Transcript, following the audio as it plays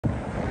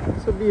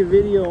This will be a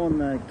video on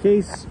the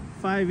Case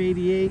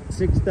 588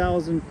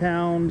 6,000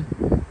 pound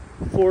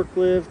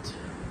forklift,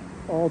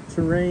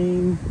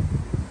 all-terrain,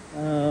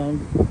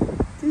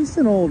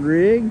 decent old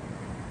rig.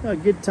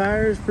 Got good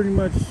tires, pretty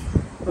much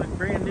like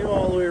brand new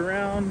all the way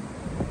around.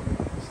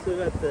 Still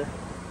got the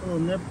little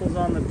nipples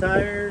on the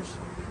tires.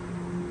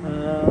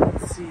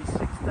 Let's see,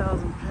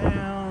 6,000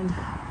 pound,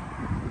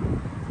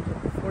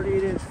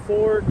 48-inch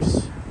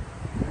forks.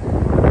 Go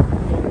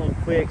a little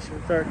quick, so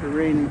we're starting to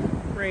rain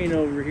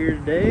over here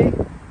today.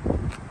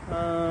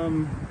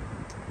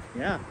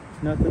 Yeah,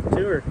 nothing to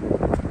her.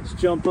 Let's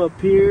jump up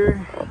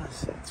here. Let's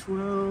see,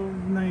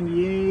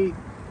 1298.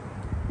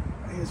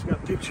 I guess we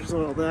got pictures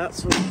of all that,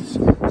 so we'll just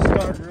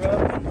start her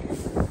up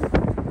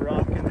and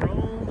rock and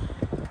roll.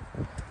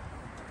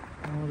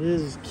 All it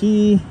is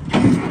key.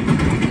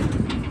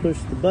 Push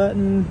the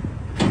button.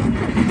 And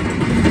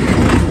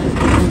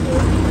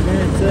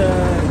it's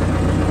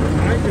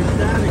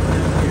hydrostatic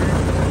down here.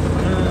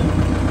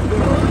 Go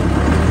up.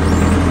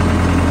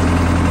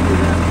 Do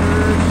that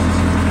first.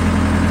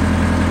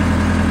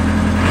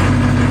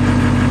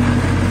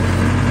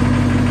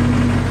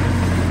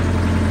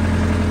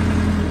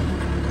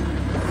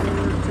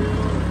 Forward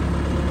tilt.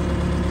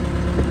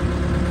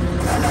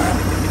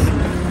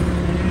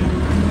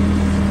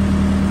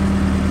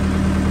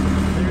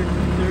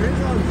 There is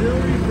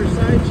auxiliary for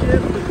side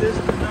shift, but this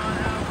does not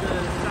have the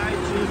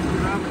side shift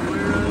that I'm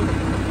aware of.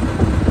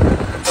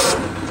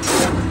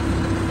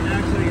 And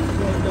actually it's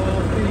plugged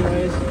off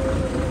anyways.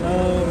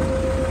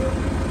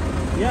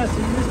 Yeah, so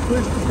you just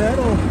push the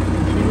pedal and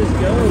she just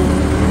goes.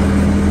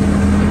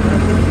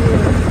 That's what you do.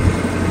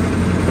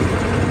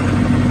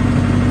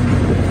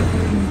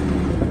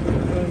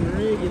 From the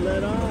rig, you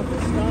let off,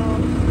 it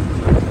stops.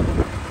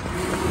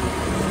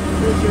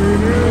 Push her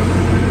here.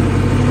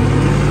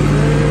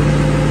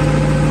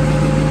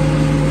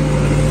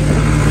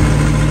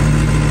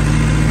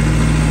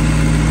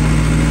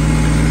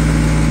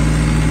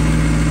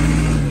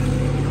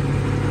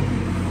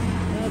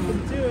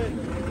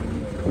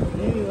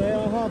 Anyway,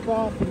 I'll hop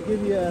off and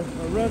give you a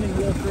running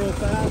look real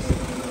fast.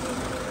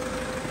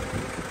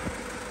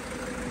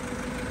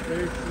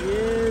 There she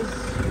is.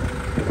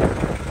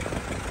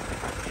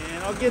 And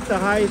I'll get the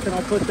height and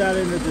I'll put that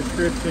in the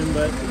description,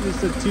 but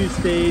it's a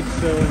 2-stage,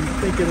 so I'm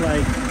thinking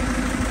like,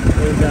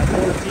 what is that,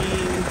 14,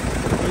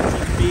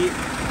 18 feet?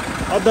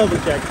 I'll double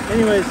check.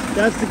 Anyways,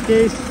 that's the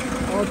Case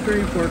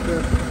all-terrain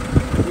forklift.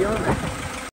 See you on there.